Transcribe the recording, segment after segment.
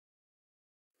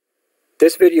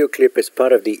This video clip is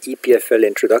part of the EPFL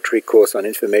introductory course on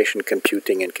information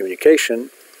computing and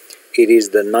communication. It is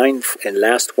the 9th and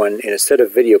last one in a set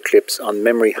of video clips on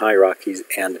memory hierarchies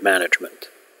and management.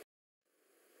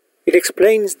 It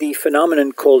explains the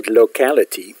phenomenon called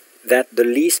locality that the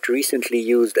least recently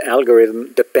used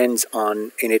algorithm depends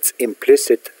on in its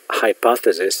implicit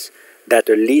hypothesis that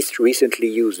a least recently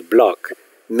used block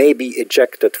may be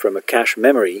ejected from a cache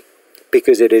memory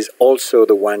because it is also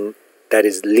the one that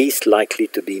is least likely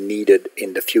to be needed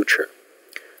in the future.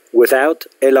 Without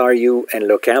LRU and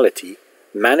locality,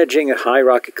 managing a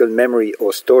hierarchical memory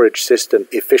or storage system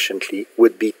efficiently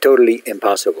would be totally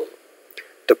impossible.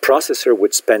 The processor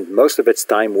would spend most of its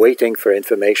time waiting for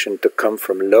information to come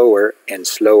from lower and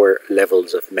slower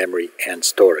levels of memory and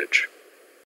storage.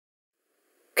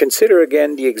 Consider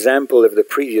again the example of the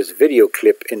previous video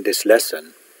clip in this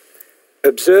lesson.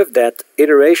 Observe that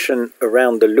iteration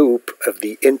around the loop of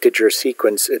the integer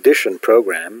sequence addition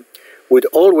program would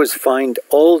always find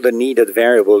all the needed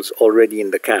variables already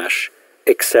in the cache,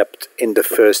 except in the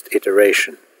first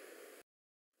iteration.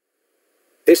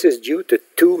 This is due to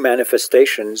two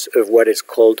manifestations of what is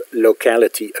called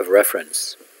locality of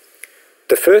reference.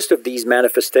 The first of these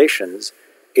manifestations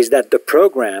is that the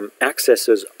program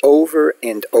accesses over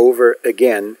and over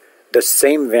again the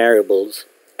same variables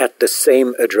at the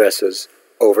same addresses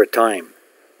over time,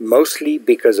 mostly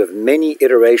because of many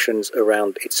iterations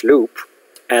around its loop,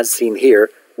 as seen here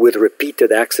with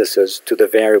repeated accesses to the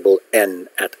variable n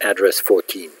at address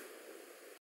 14.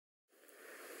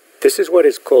 This is what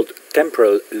is called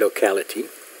temporal locality.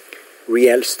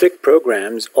 Realistic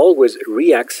programs always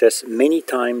reaccess many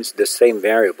times the same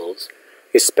variables,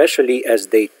 especially as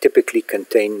they typically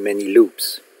contain many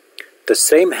loops. The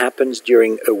same happens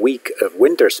during a week of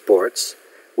winter sports,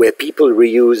 where people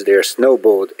reuse their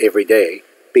snowboard every day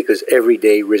because every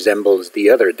day resembles the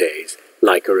other days,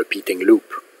 like a repeating loop.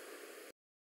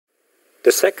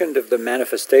 The second of the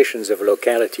manifestations of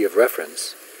locality of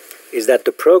reference is that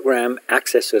the program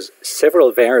accesses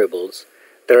several variables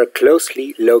that are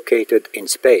closely located in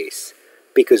space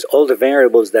because all the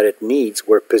variables that it needs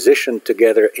were positioned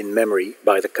together in memory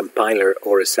by the compiler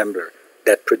or assembler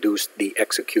that produced the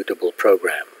executable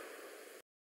program.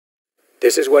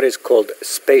 This is what is called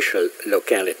spatial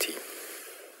locality.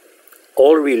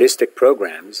 All realistic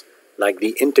programs, like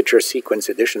the integer sequence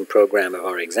addition program of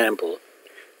our example,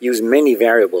 use many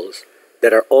variables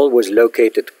that are always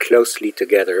located closely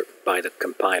together by the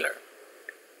compiler.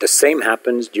 The same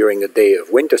happens during a day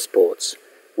of winter sports,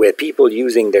 where people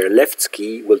using their left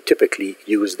ski will typically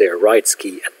use their right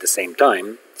ski at the same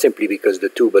time, simply because the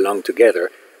two belong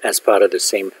together as part of the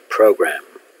same program.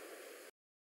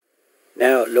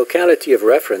 Now, locality of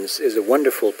reference is a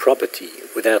wonderful property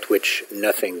without which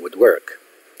nothing would work.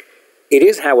 It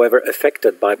is, however,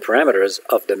 affected by parameters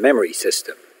of the memory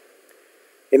system.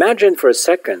 Imagine for a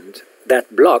second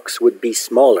that blocks would be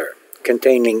smaller,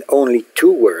 containing only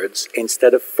 2 words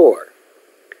instead of 4.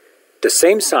 The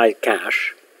same size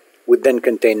cache would then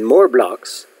contain more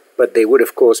blocks, but they would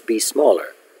of course be smaller.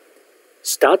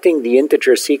 Starting the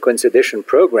integer sequence addition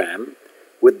program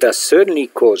would thus certainly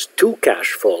cause 2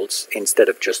 cache faults instead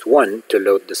of just 1 to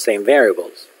load the same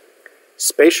variables.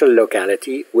 Spatial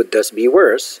locality would thus be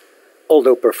worse,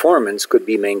 although performance could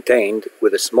be maintained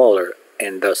with a smaller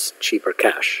and thus cheaper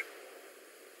cache.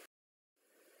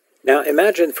 Now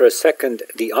imagine for a second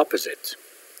the opposite.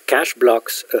 Cache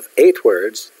blocks of 8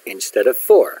 words instead of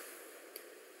 4.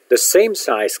 The same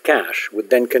size cache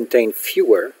would then contain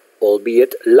fewer,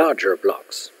 albeit larger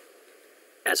blocks.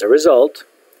 As a result,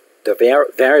 the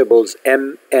variables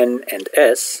m, n, and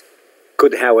s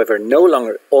could, however, no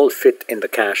longer all fit in the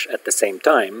cache at the same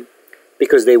time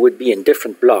because they would be in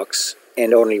different blocks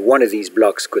and only one of these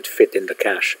blocks could fit in the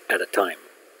cache at a time.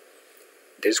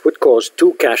 This would cause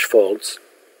 2 cache faults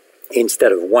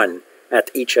instead of 1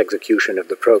 at each execution of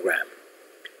the program.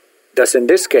 Thus, in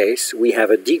this case, we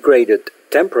have a degraded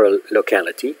temporal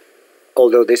locality,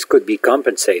 although this could be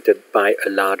compensated by a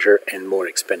larger and more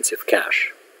expensive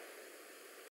cache.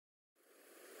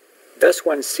 Thus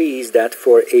one sees that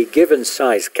for a given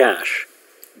size cache,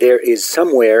 there is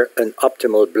somewhere an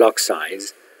optimal block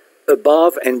size,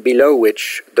 above and below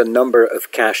which the number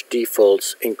of cache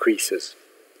defaults increases.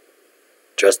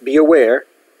 Just be aware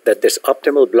that this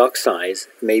optimal block size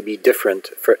may be different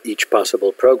for each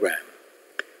possible program.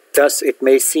 Thus, it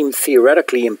may seem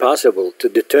theoretically impossible to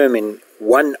determine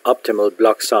one optimal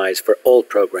block size for all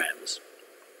programs.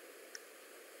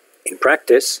 In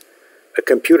practice, a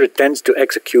computer tends to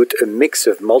execute a mix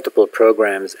of multiple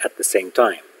programs at the same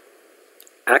time.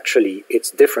 Actually,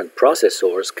 its different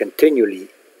processors continually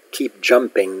keep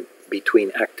jumping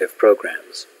between active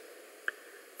programs.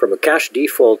 From a cache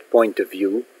default point of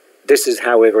view, this is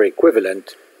however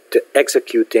equivalent to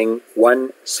executing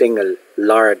one single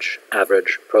large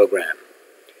average program.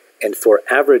 And for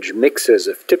average mixes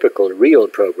of typical real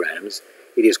programs,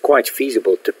 it is quite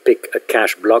feasible to pick a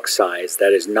cache block size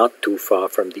that is not too far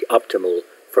from the optimal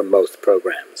for most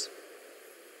programs.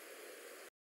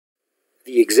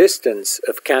 The existence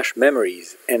of cache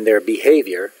memories and their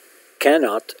behavior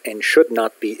cannot and should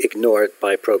not be ignored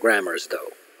by programmers,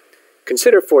 though.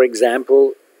 Consider, for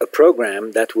example, a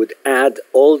program that would add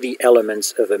all the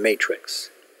elements of a matrix.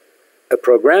 A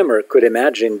programmer could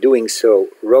imagine doing so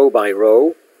row by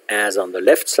row, as on the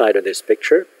left side of this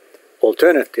picture.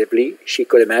 Alternatively, she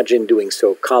could imagine doing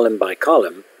so column by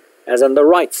column, as on the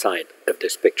right side of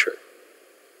this picture.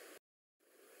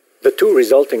 The two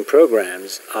resulting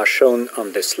programs are shown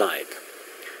on this slide.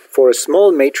 For a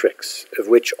small matrix of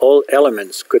which all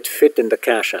elements could fit in the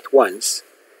cache at once,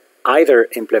 either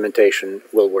implementation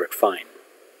will work fine.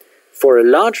 For a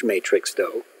large matrix,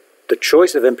 though, the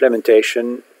choice of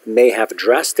implementation may have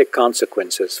drastic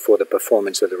consequences for the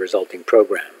performance of the resulting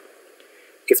program.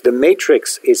 If the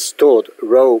matrix is stored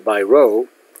row by row,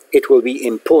 it will be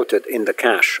imported in the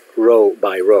cache row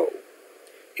by row.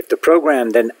 If the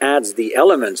program then adds the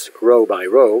elements row by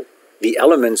row, the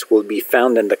elements will be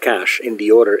found in the cache in the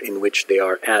order in which they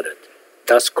are added,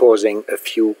 thus causing a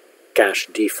few cache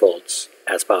defaults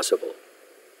as possible.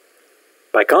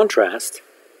 By contrast,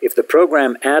 if the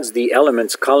program adds the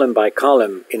elements column by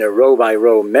column in a row by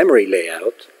row memory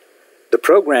layout, the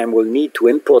program will need to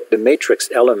import the matrix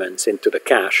elements into the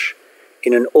cache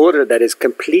in an order that is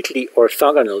completely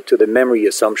orthogonal to the memory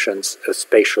assumptions of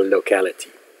spatial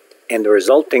locality, and the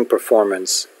resulting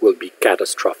performance will be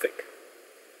catastrophic.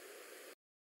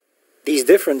 These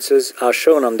differences are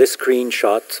shown on this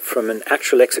screenshot from an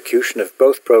actual execution of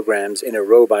both programs in a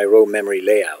row-by-row memory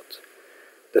layout.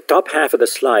 The top half of the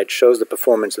slide shows the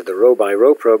performance of the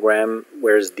row-by-row program,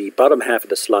 whereas the bottom half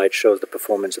of the slide shows the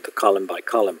performance of the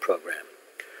column-by-column program.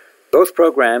 Both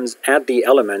programs add the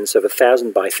elements of a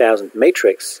 1000 by 1000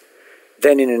 matrix,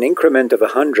 then in an increment of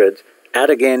 100,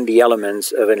 add again the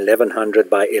elements of an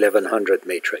 1100 by 1100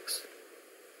 matrix.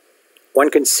 One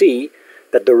can see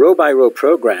that the row-by-row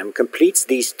program completes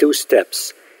these two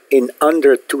steps in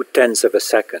under 0.2 of a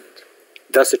second,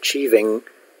 thus achieving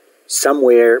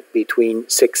somewhere between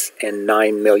 6 and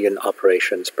 9 million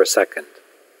operations per second.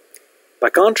 By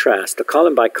contrast, the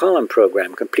column-by-column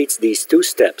program completes these two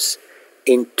steps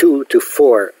in 2 to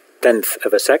 4/10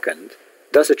 of a second,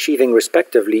 thus achieving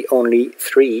respectively only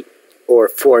 3 or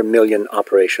 4 million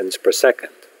operations per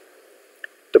second.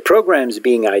 The programs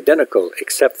being identical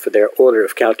except for their order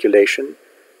of calculation,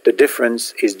 the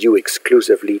difference is due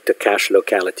exclusively to cache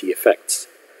locality effects,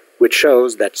 which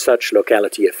shows that such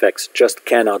locality effects just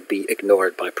cannot be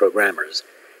ignored by programmers.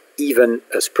 Even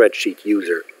a spreadsheet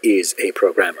user is a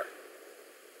programmer.